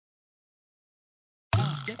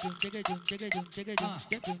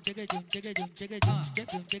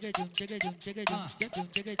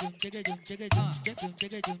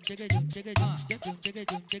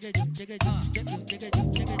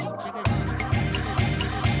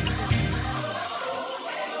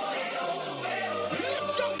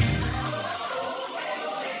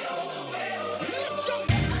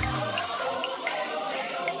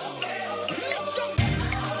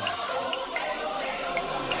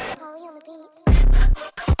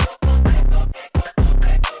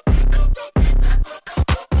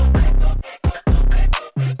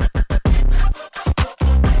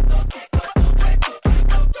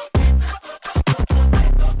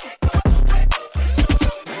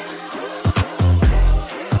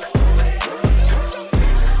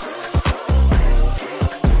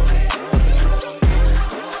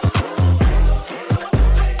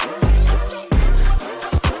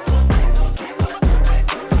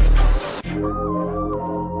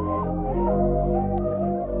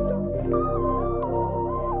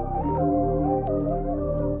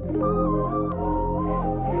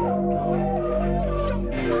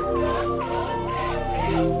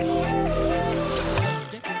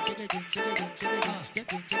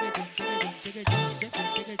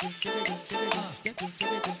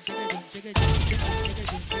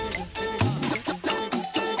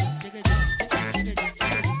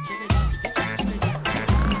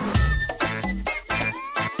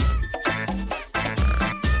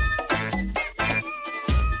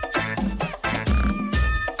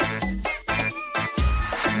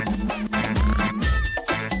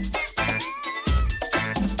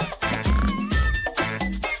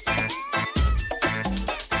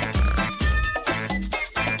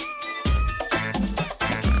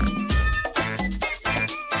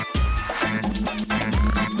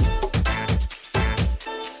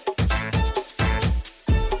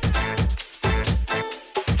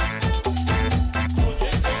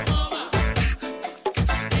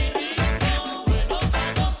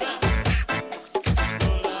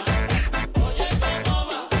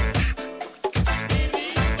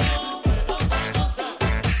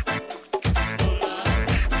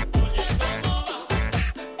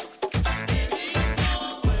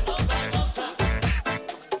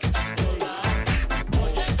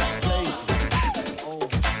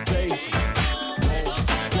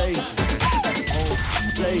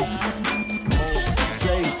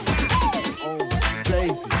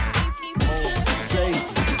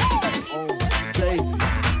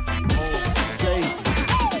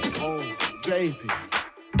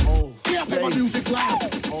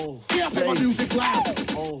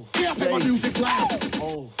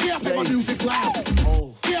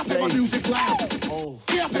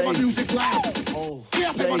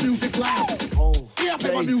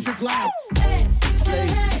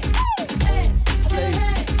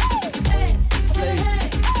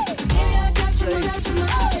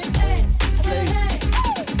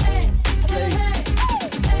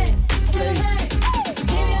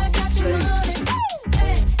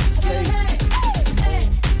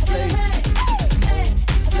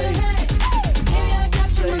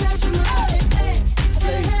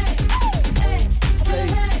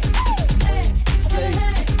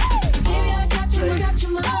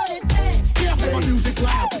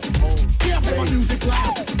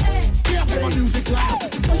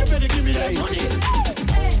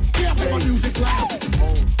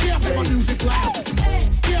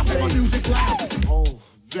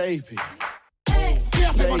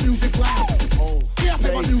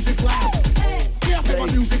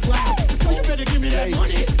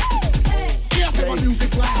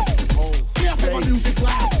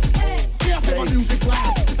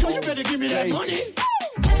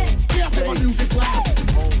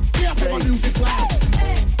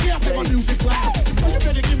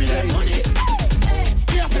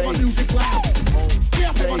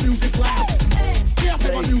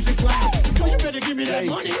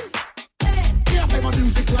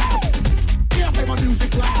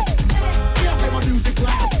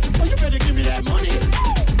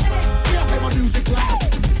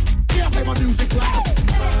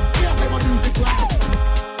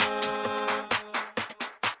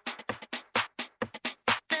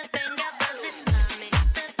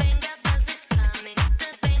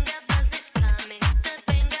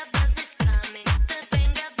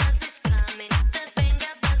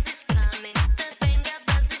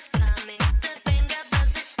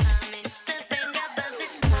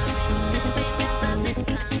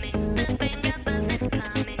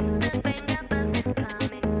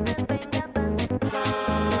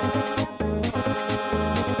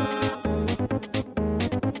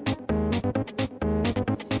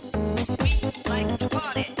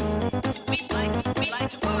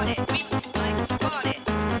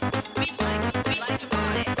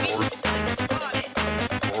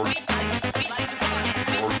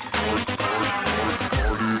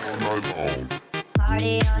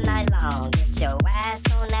Party all night long, get your ass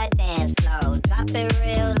on that dance floor. Drop it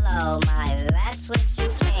real low, my, that's what you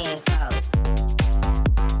came for.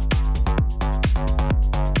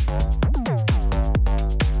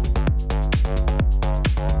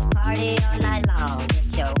 Party all night long,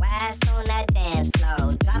 get your ass on that dance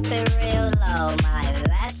floor. Drop it real low, my,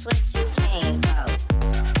 that's what you came for.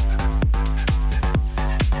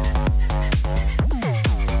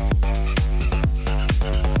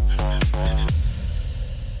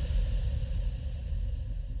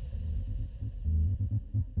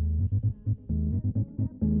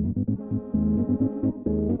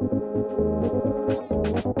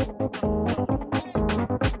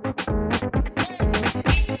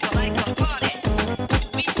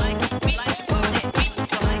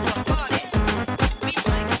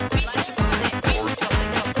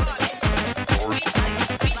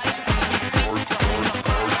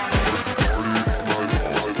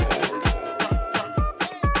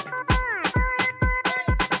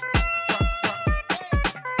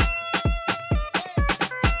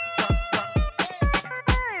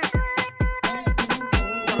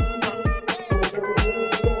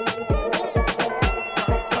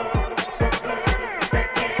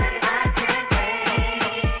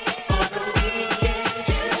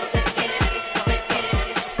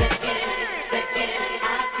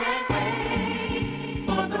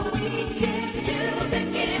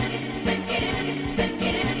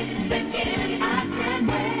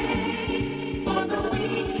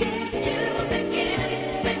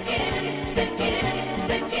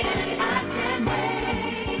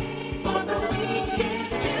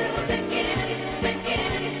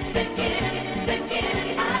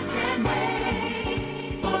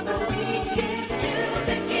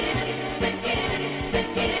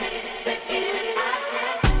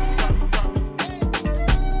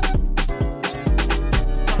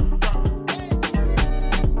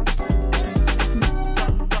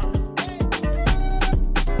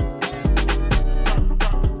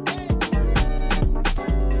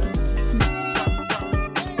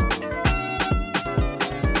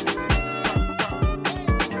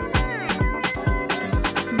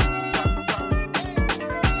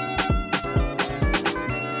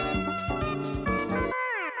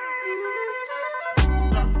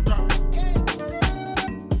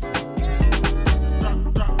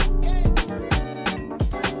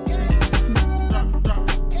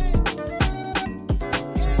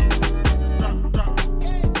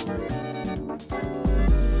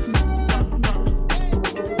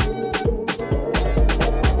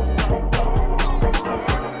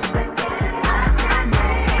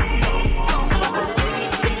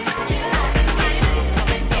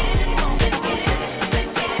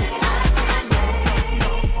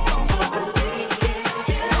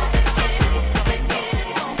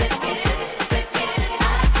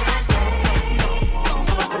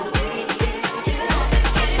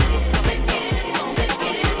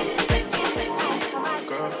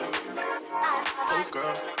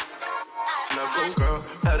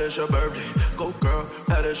 it's your birthday, go girl,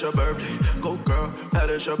 that is your birthday, go girl, that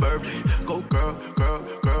is your birthday, go girl, girl,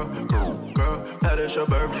 girl, girl, girl, that is your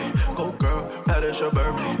birthday, go girl, that is your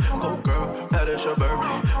birthday, go girl, that is your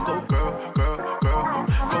birthday, go girl, girl, girl,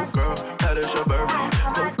 go girl, that is your birthday,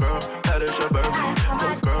 go girl, that is your birthday,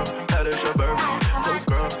 go girl, that is your birthday, go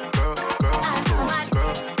girl, girl,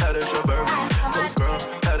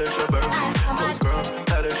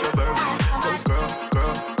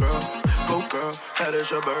 girl, girl, that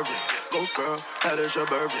is your birthday, go girl, that is your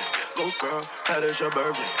birthday, go girl, that is your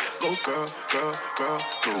birthday, go girl, girl, girl, go girl, that is your birthday, go girl, that is your birthday, go girl, that is your birthday, go girl, girl, girl, girl, that is your birthday, go girl, that is your birthday, go girl, that is your birthday, go girl, girl, girl,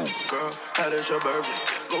 go girl, that is your birthday,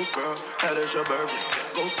 go girl, that is your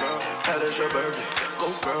birthday, go girl, that is your birthday,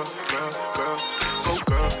 go girl, girl, girl,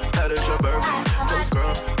 girl, that is your birthday, go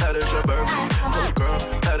girl, that is your birthday, go girl,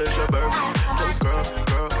 that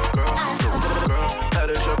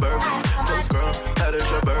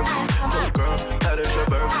is your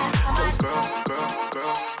birthday, go girl, girl,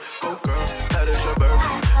 girl, go girl, that is your birthday,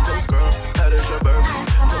 go girl, that is your birthday,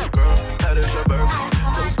 go girl, that is your birthday,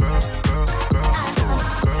 go girl, girl, girl,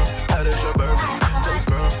 girl, that is your birthday,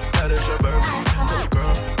 go girl, that is your birthday, go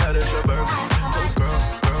girl, that is your birthday, go girl,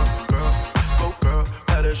 girl, girl, go girl,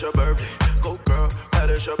 that is your birthday, go girl, that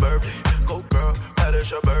is your birthday, go girl, that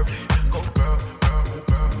is your birthday, go girl, girl,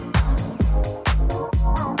 girl.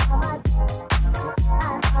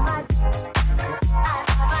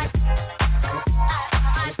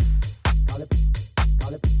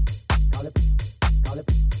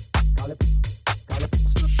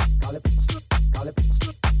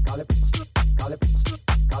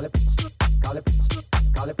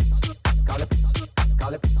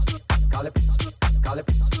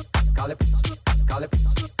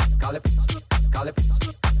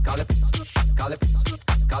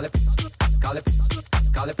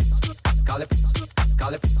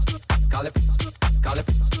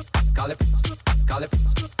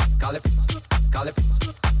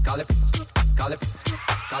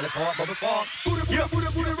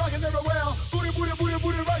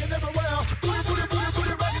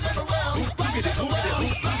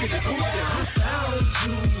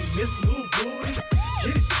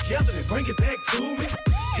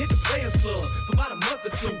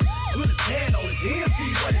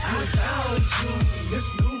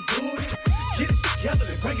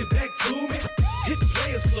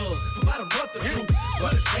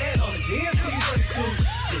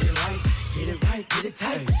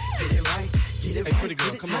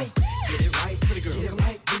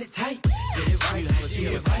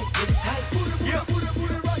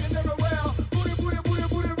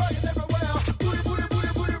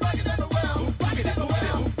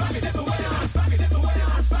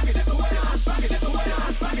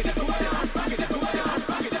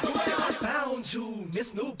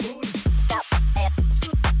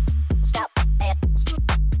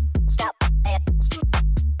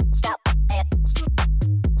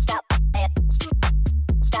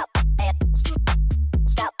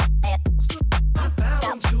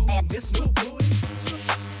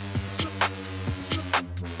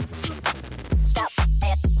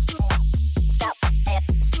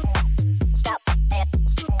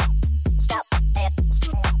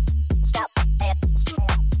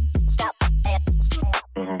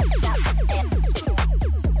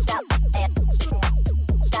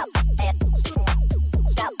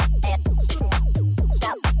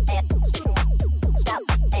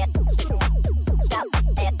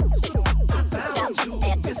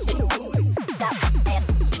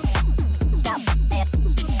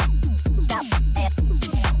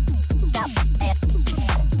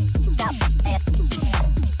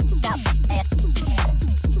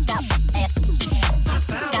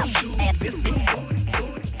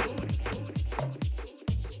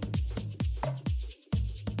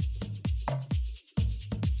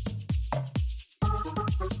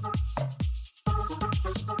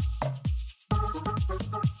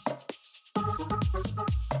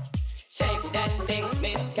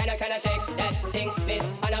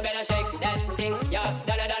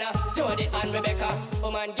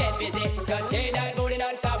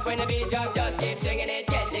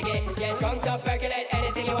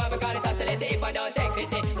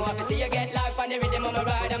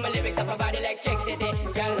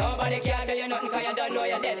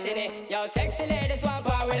 Sexy ladies want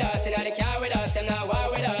power with us, inna the car with us, them not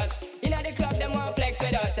war with us. Inna the club, them want flex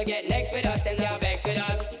with us, to get next with us, them not vex with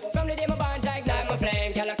us. From the day my bond, I ignite my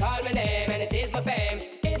flame, girl I call my name and it is my fame.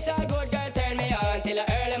 It's all good, girl, turn me on till I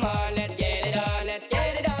earn them on. Let's get it on, let's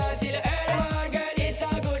get it on till I earn them on, girl. It's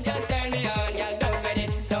all good, just turn me on, girl. Don't sweat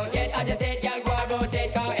it, don't get agitated, girl. Go and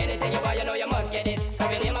rotate, cause anything you want, you know you must get it.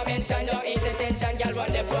 From your name I mention, don't ease the tension, girl.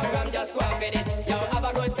 Run the program, just go and fit it. Yo, have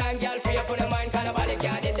a good time, girl. Free up on the mind, kind of body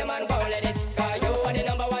can't this your man.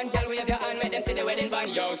 See the wedding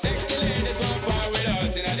band, yo, sexy ladies want power with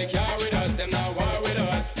us. Inna the car with us, them not war with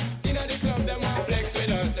us. Inna the club, them want flex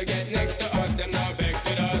with us. To get next to us, them not vex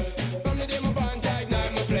with us. From the day my bond, I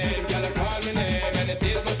ignite my flame. Girl, I call my name and it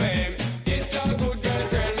is my fame. It's all good, girl,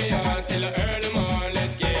 turn me on till I earn them on.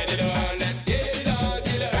 Let's get it on, let's get it on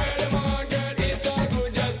till I earn them on, girl. It's all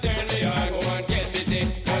good, just turn me on. Go on, get busy.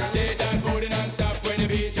 Cause shake that booty non-stop when the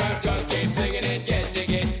beat drop. Just keep swinging it, get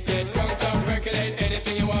jiggy. Get drunk up, percolate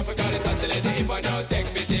anything you want, forgot it, oscillate it. If I don't take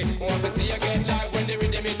pity, want to see you get live when the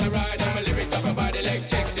rhythm is a ride. And my lyrics up about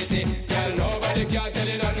electricity. Girl, nobody can tell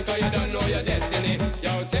you nothing cause you don't know your destiny.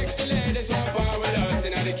 Yo, sexy ladies want power with us.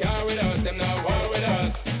 Inna the car with us, them not war with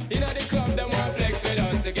us. Inna the club, them want flex with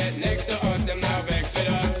us. To get next to us, them not vex with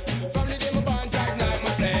us. From the day my bond, I ignite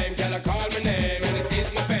my flame. Girl, I call my name and it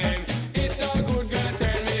is my fame. It's all good, girl,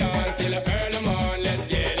 turn me on till I earn them on. Let's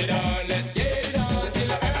get it on, let's get it on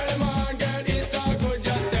till I earn them on, girl. It's all good,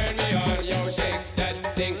 just turn me on. Yo, shake that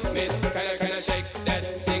thing, miss. Kinda shake that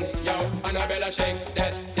thing, yo. Annabella, shake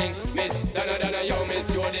that thing, miss. Donna, yo, miss.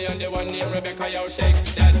 Jody and the one named Rebecca, yo, shake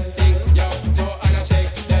that thing, yo. Joanna,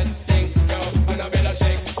 shake that thing, yo. Annabella,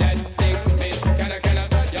 shake that thing,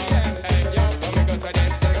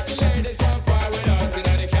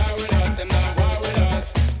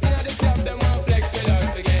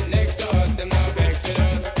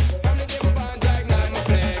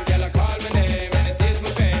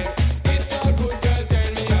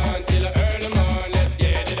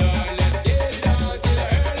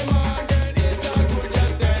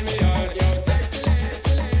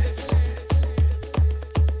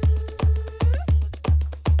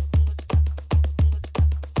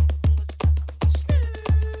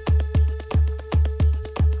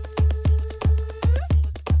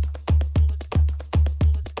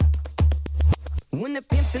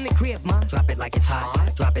 like it's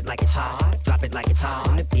hot. Drop it like it's hot. Drop it like it's hot.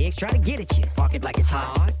 When the pigs try to get at you, park it like it's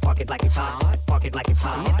hot. Park it like it's hot. Park it like it's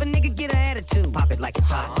hot. And if a nigga get an attitude, pop it like it's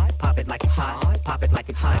hot. Pop it like it's hot. Pop it like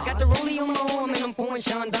it's hot. Got the rollie on my arm and I'm pouring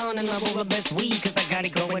Sean down and I roll the best weed cause I got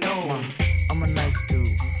it going on. I'm a nice dude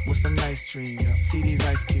with some nice dreams. See these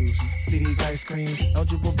ice cubes, see these ice creams.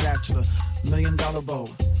 Eligible bachelor, $1 million bow.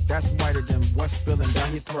 That's whiter than what's spilling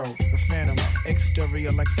down your throat. The phantom,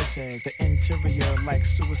 exterior like fish eggs. The interior like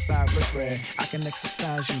suicide wrist red. I can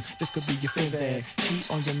exercise you, this could be your phys ed.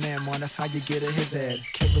 Cheat on your man, man, that's how you get a his head.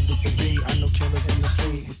 Killer with the B, I know killers in the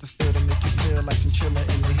street. With the steel to make you feel like chinchilla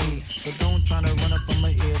in the heat. So don't try to run up on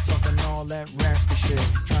my ear talking all that raspy shit.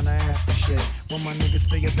 Trying to ask for shit. When my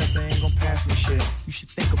niggas figure that they ain't gon' pass me shit. You should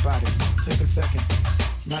think about it, take a second.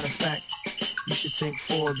 Matter of fact, you should take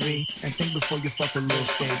 4B and think before you fuck a little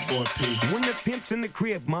skateboard P. When the pimp's in the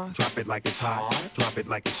crib, ma, drop it like it's hot. Drop it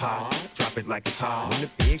like it's hot. Drop it like it's hot. When the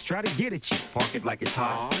pigs try to get at you, park it like it's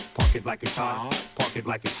hot. Park it like it's hot. Park it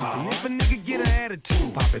like it's hot. And if a nigga get an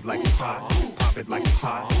attitude, pop it like it's hot. Pop it like it's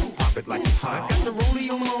hot. Pop it like it's hot. I got the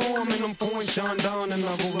rollie on my arm and I'm pouring Sean down and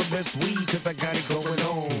I roll the best weed cause I got it going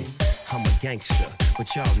on. I'm a gangster,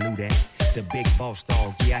 but y'all knew that. The big boss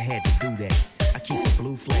dog, yeah, I had to do that. I keep the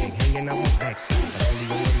blue flag hanging out my backside, only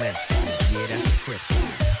on the left side. Yeah, that's the crib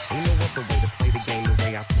side. Ain't no other way to play the game the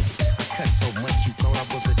way I play. I cut so much you thought I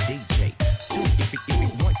was a DJ. Two, if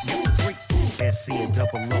it, one, you three. SC and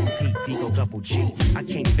double OP, D-O double G. I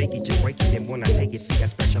can't fake it, just break it, and when I take it, see, I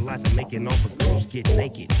specialize in making all the girls get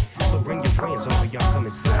naked. So bring your friends over, y'all come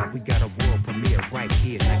inside. We got a world premiere right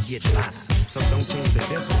here, now get lost. So don't change the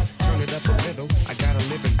diesel, turn it up a little. I got a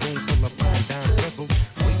living room full of fine dime bristles.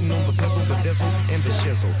 Waiting on the bezel, the diesel, and the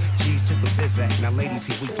shizzle. G's to the bizac, now ladies,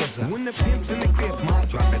 here we kiss her. When the pimp's in the crib, ma,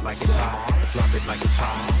 drop it like it's hot. Drop it like it's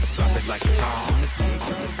hot. Drop it like it's hot.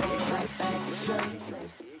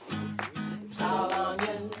 It's all on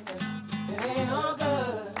you. It ain't all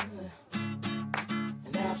good.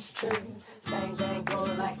 And that's the truth. Things ain't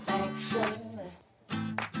going like they should.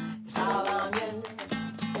 It's all on you.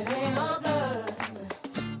 It ain't all good.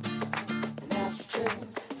 And that's the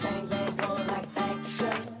truth. Things ain't going like they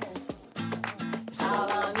should. It's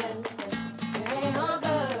all on you. It ain't all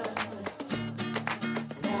good.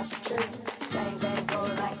 And that's the truth. Things ain't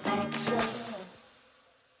going like they should.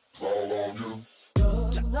 It's all on you.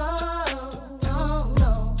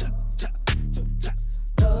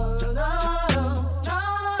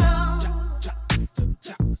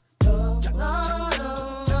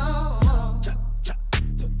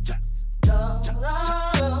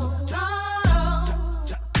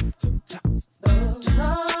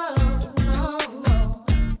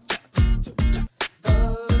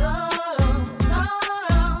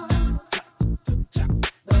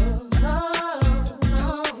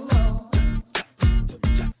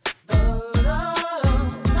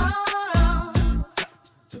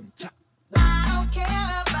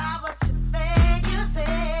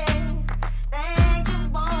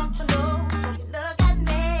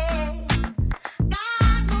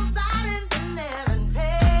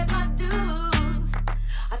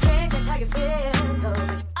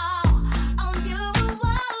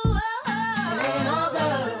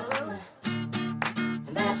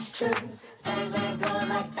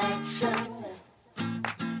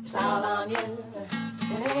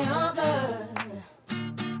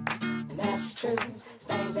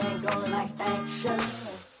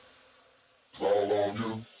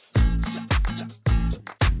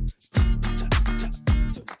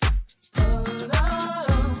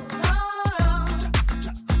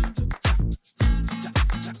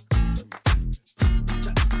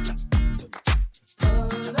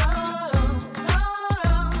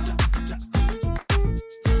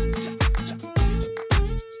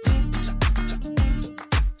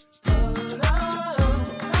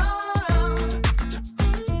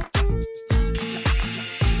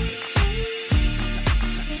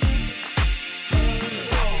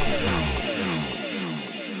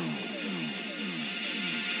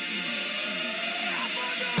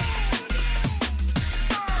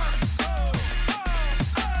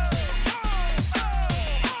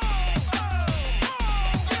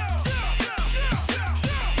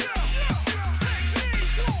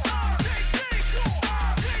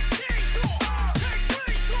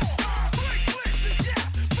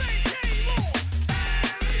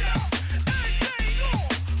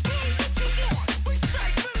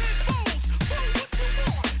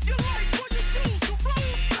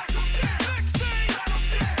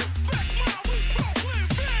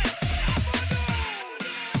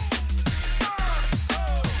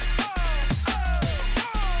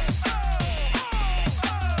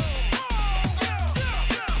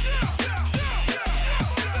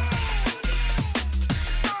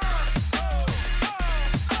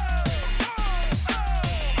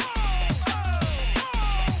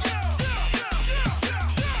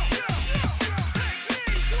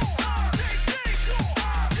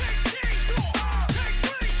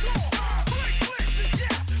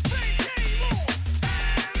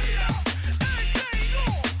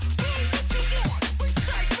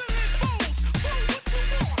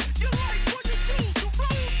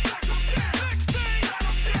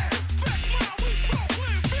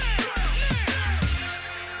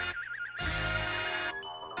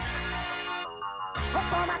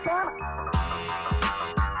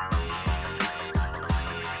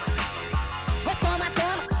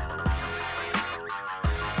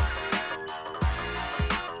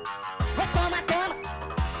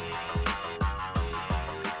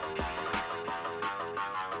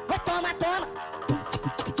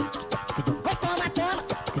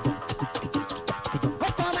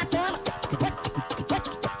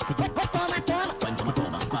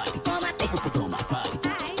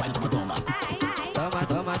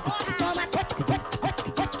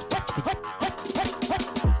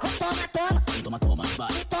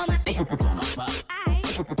 Toma,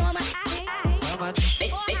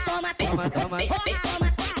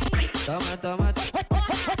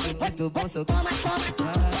 muito bom seu toma. Toma.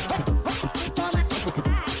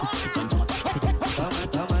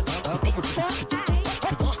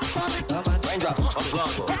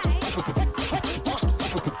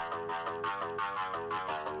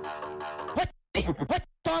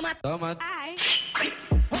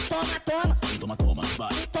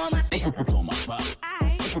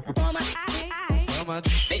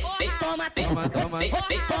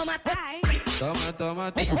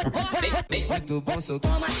 Toma, muito bom seu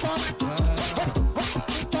toma.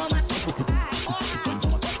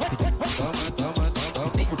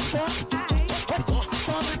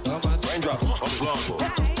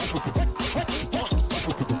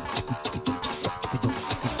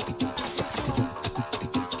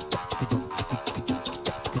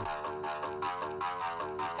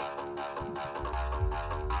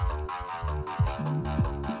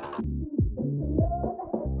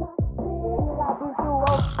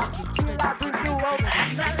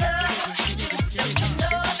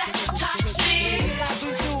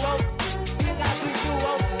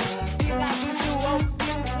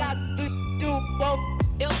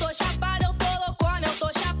 Eu tô chapada, eu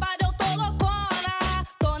tô loucona,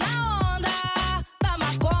 tô na onda da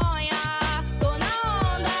maconha, tô na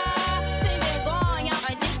onda, sem vergonha,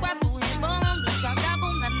 vai de quatro rebolando, joga a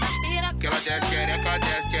bunda na pira. Que ela desce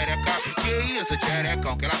xereca, que isso,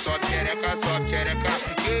 xerecão, que ela sobe xereca,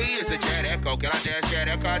 que isso, xerecão, que ela desce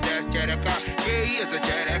xereca, que isso,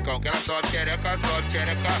 xerecão, que ela sobe xereca,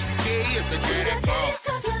 que isso, xerecão.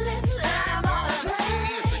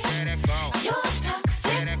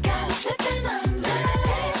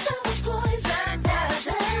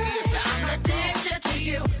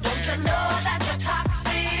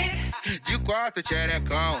 De quatro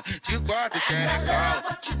xerecão.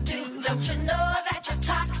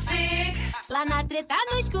 Lá na treta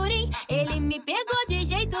no escurinho, ele me pegou de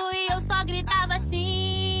jeito e eu só gritava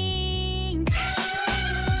assim.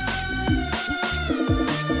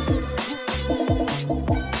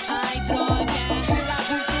 Ai, droga.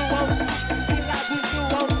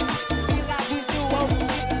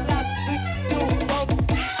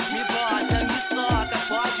 Me bota, me soca,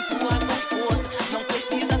 pode pular com força. Não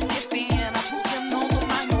precisa ter pena, porque não sou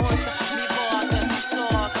mais moça. Me bota, me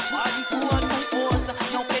soca, pode pular com força.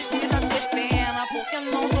 Não precisa ter pena, porque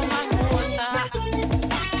não sou mais moça.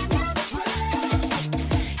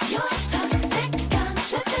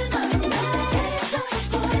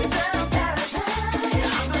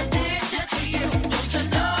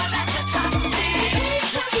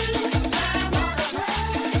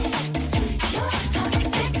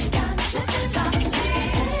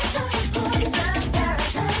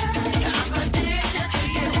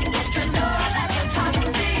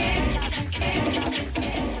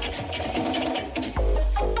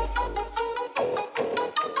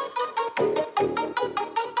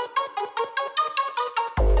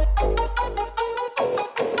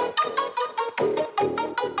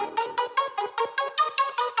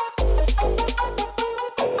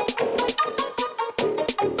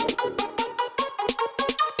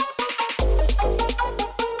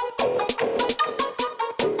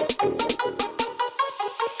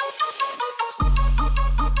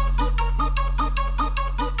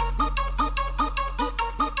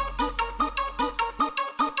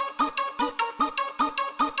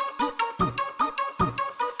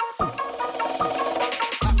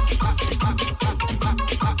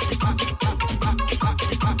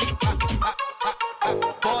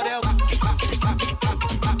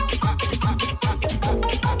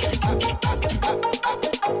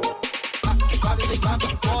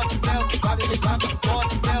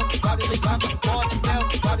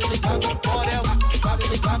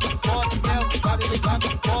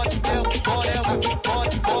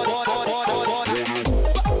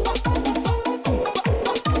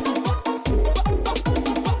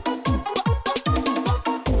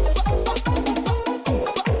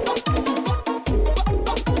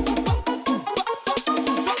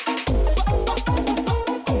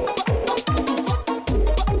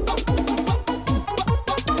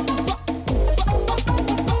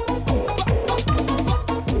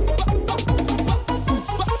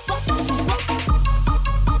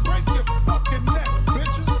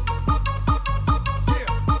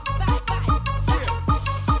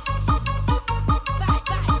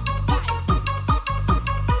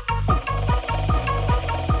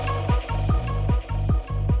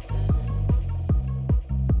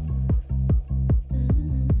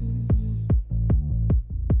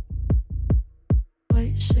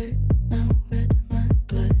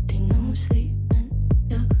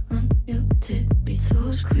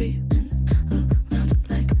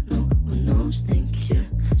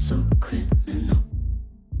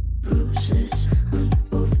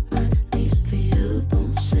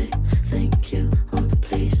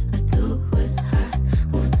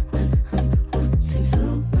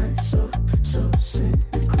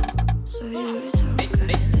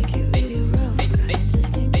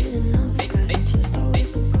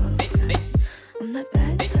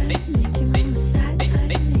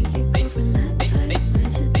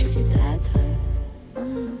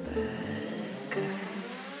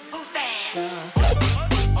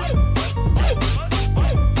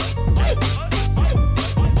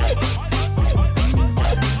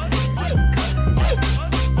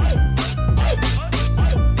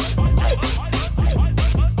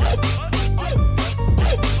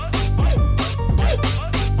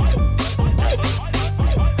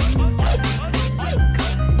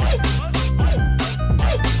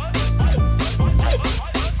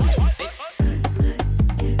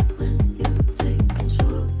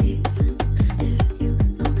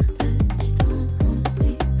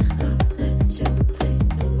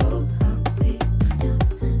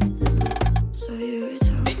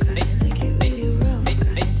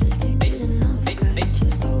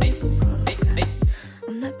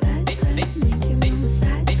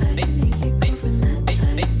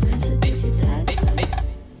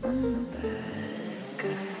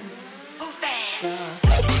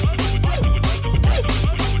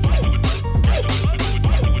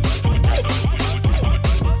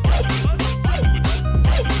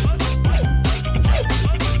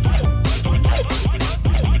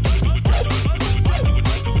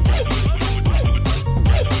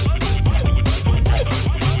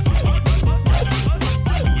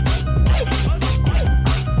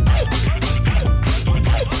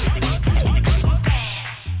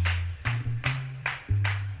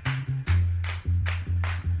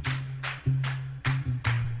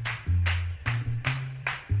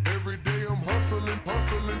 hustling,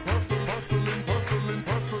 hustling, hustling, hustling, hustling,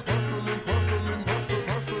 hustling, hustling, hustling, hustling,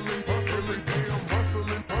 hustling, hustling. Every day I'm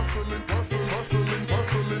hustling, hustling, hustling, hustling,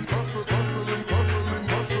 hustling, hustling, hustling, hustling,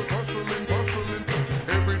 hustling, hustling, hustling.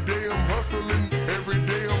 Every day I'm hustling, every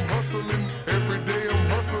day I'm hustling, every day I'm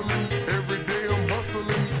hustling, every day I'm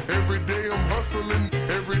hustling,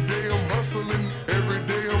 every day I'm hustling, every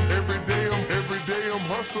day I'm hustling, every day I'm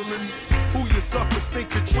hustling. Who you suckers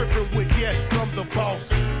think you're tripping with? Yes, I'm the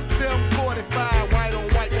boss. 745, white on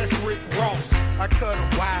white, that's Rick Ross. I cut them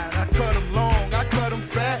wide, I cut them long, I cut them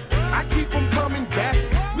fat. I keep them coming back,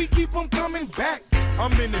 we keep them coming back.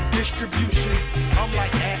 I'm in the distribution, I'm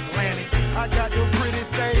like Atlantic. I got them pretty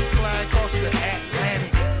things flying across the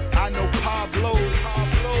Atlantic. I know Pablo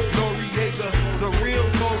Noriega, the real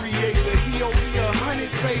Noriega. He owe me 100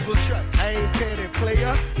 favors. I ain't petty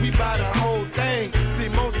player, we buy the whole thing. See,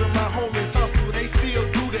 most of my homies hustle, they still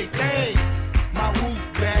do they thing. My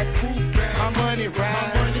roof back, my money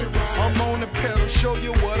ride. I'm on the pedal, show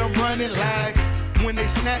you what I'm running like. When they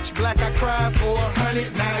snatch black, I cry for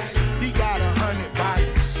 100 nights. He got 100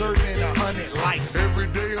 bodies, serving 100 lives. Every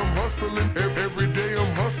day I'm hustling, every day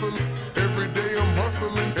I'm hustling, every day I'm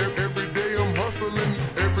hustling, every day I'm hustling,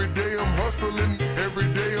 every day I'm hustling, every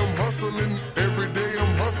day I'm hustling, every day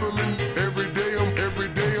I'm hustling, every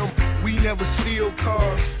day I'm. We never steal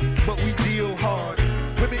cars, but we deal hard.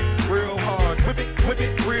 Whip it real hard, whip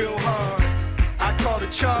it real hard. I call the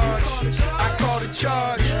charge, I call the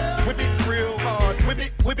charge. Whip it real hard, whip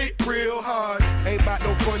it real hard. Ain't about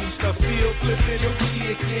no funny stuff, still flipping them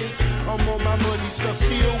chickens. I'm on my money stuff,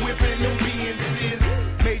 still whipping them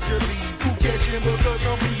BNCs. Major league, who catching because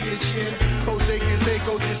I'm pitching. Jose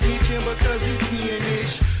Canseco just snitching because he's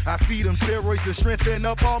fiendish. I feed them steroids to strengthen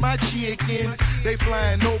up all my chickens. They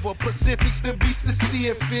flying over Pacifics to be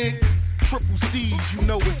specific. Triple C's, you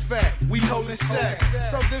know it's fact. We holding sacks,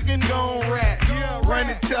 so they can go on rap. Run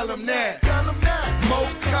and tell them that. More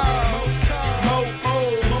cars, more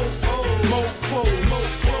O's, more clothes,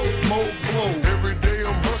 more clothes. Every day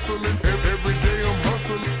I'm hustling, every day I'm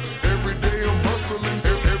hustling, every day I'm hustling,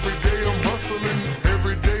 every day I'm hustling,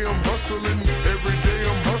 every day I'm hustling, every day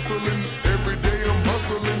I'm hustling, every day I'm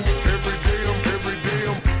hustling, every day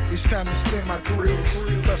I'm. It's time to spin my thrills,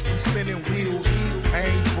 custom spinning wheels. I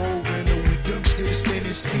ain't drove in a week, them still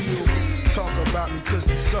spinning steel. Talk about me, cause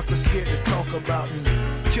these suckers scared to talk about me.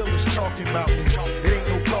 Killers talking about me, it ain't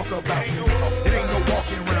no talk about me. It ain't no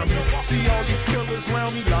walking around me. See all these killers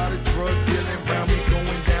around me, lot of drug dealing around me,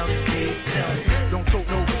 going down in Dead County. Don't talk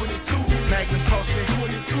no 22, Magnum cost me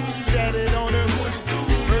 22. Sat it on her 22,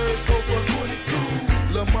 birds go for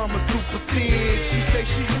 22. Lil' mama super thin, she say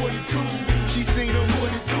she 22. She seen them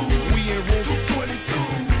 22, we in room 222.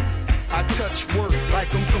 I touch work like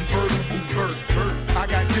I'm convertible Burt. I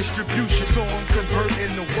got distribution, so I'm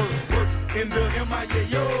converting the work. In the MIA,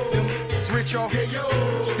 yo, it's rich off, yeah, yo,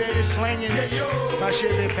 steady slanging, yeah, yo, my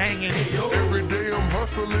shit be banging, yeah, yo. Every day I'm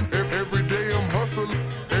hustling, every day I'm hustling,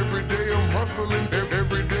 every day I'm hustling,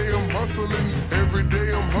 every day I'm hustling, every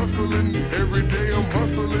day I'm hustling, every day I'm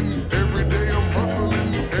hustling, every day I'm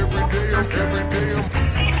hustling, every day I'm.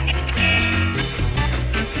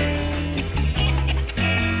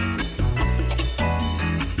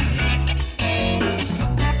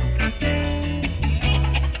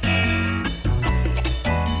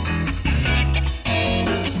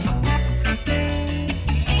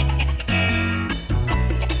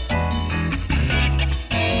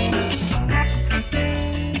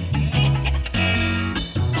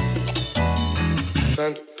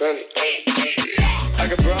 I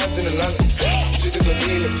got broads in Atlanta, just to go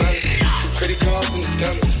be in the family. Credit cards in the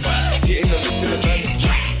scammers, getting the mix in the van.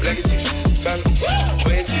 Legacies, family,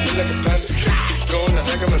 wait and see, look like a panda. Going out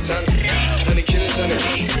like a Montana, 100 killers on the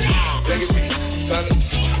hands. Legacies, family,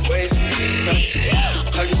 wait and see, family.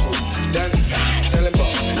 Pockets full, Danny, selling ball,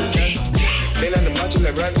 candy. Ain't on the macho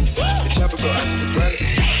like Randy, the chopper go out to the granny.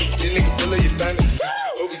 This nigga pull up your bandit,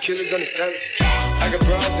 hope you killers understand it. I got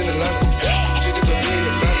broads in Atlanta, just to go be in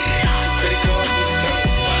the family. Credit cards in the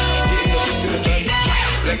scammers, getting the mix in the van.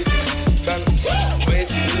 Legacies, family, wait and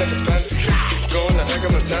see, look like a panda. Going out like a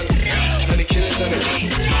Montana, 100 killers on the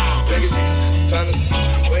hands. Legacies, family,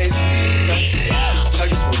 wait and see, family.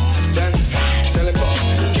 Pockets full, Danny, selling ball,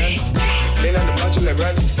 candy. Ain't on the macho like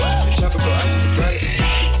Randy, the chopper go out to the granny.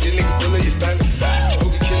 This nigga pull up your bandit,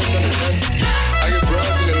 hope you killers understand it. I got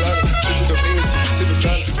broads in Atlanta, just to go be in the shit, sipping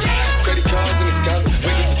fountain. Credit cards in the scammers,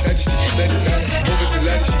 waiting for Sanchez shit, let designer, over to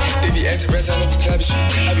ladder shit. They be acting rats, I know be clapping shit.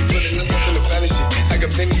 I be putting us up in the finest shit. I got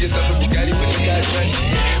plenty of stuff with Bugatti, but you got trying shit.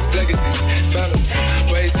 Legacies, family,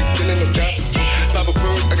 why is he killing them cop? Papa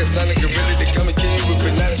Pro, I got Sonic Gorilla, they come and kill you with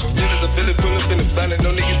bananas. Dealers, I feel it, pull up in the finest. No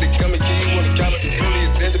niggas, they come and kill you on the cop.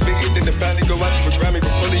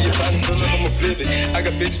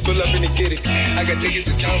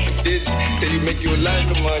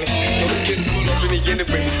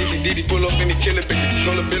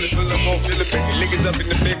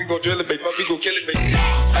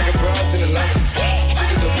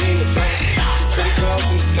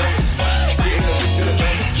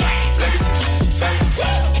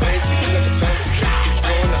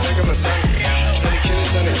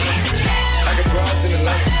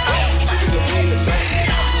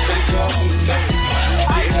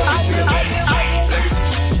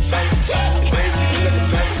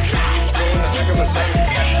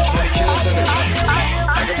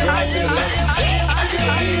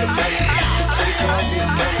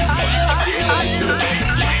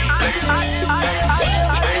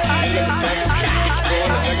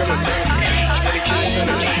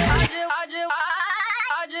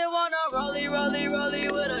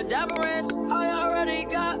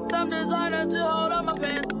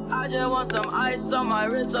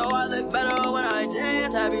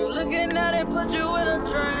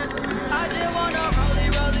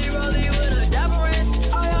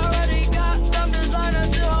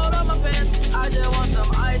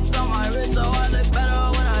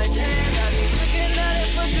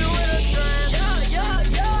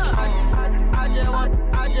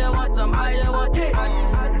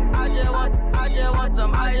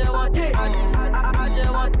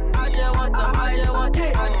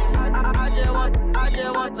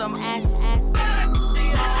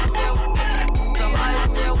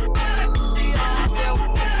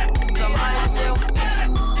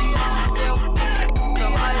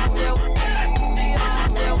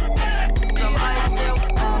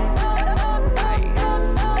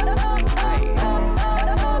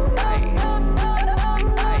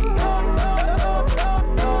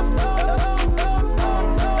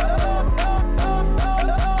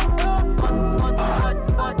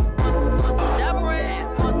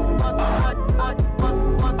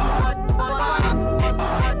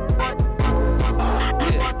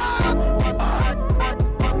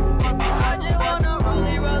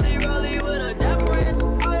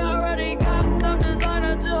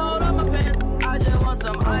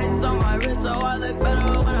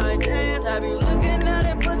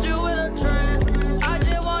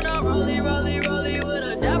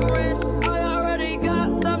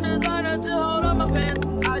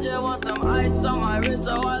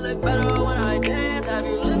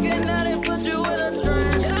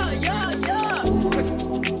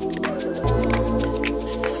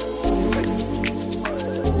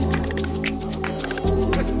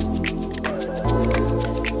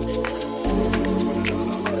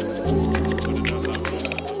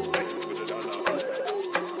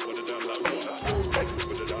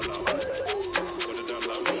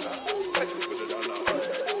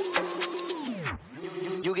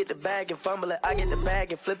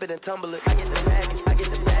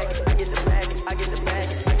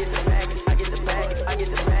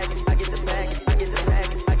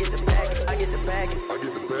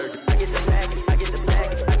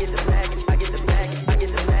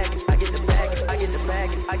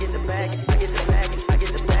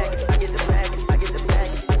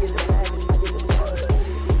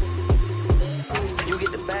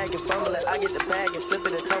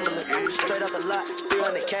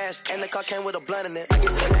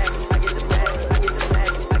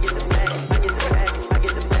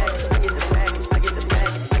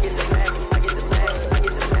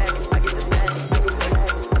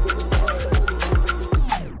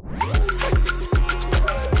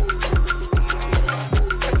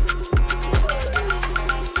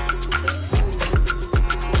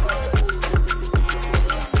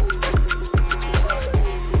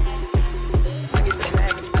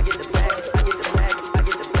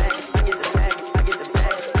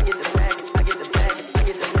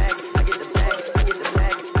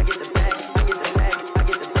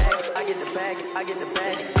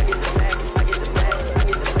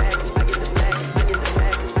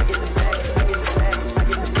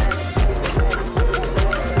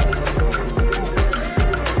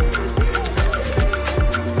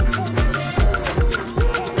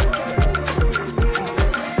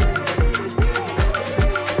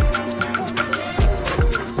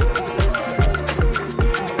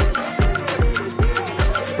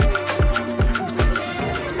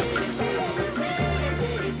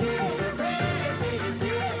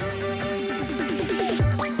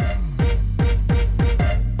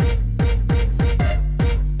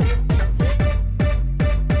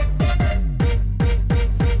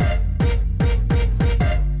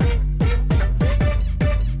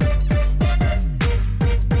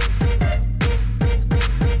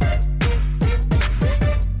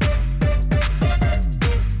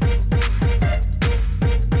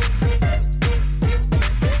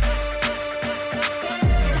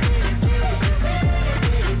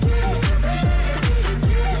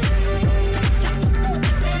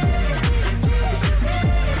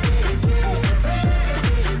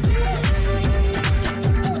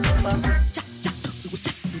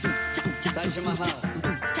 Taj Mahal,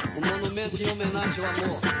 um monumento em homenagem ao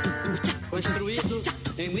amor, construído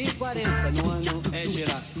em 1040 no ano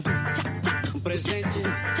Égira. Um presente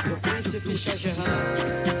do príncipe Shah Jahan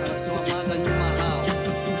para sua amada New Mahal.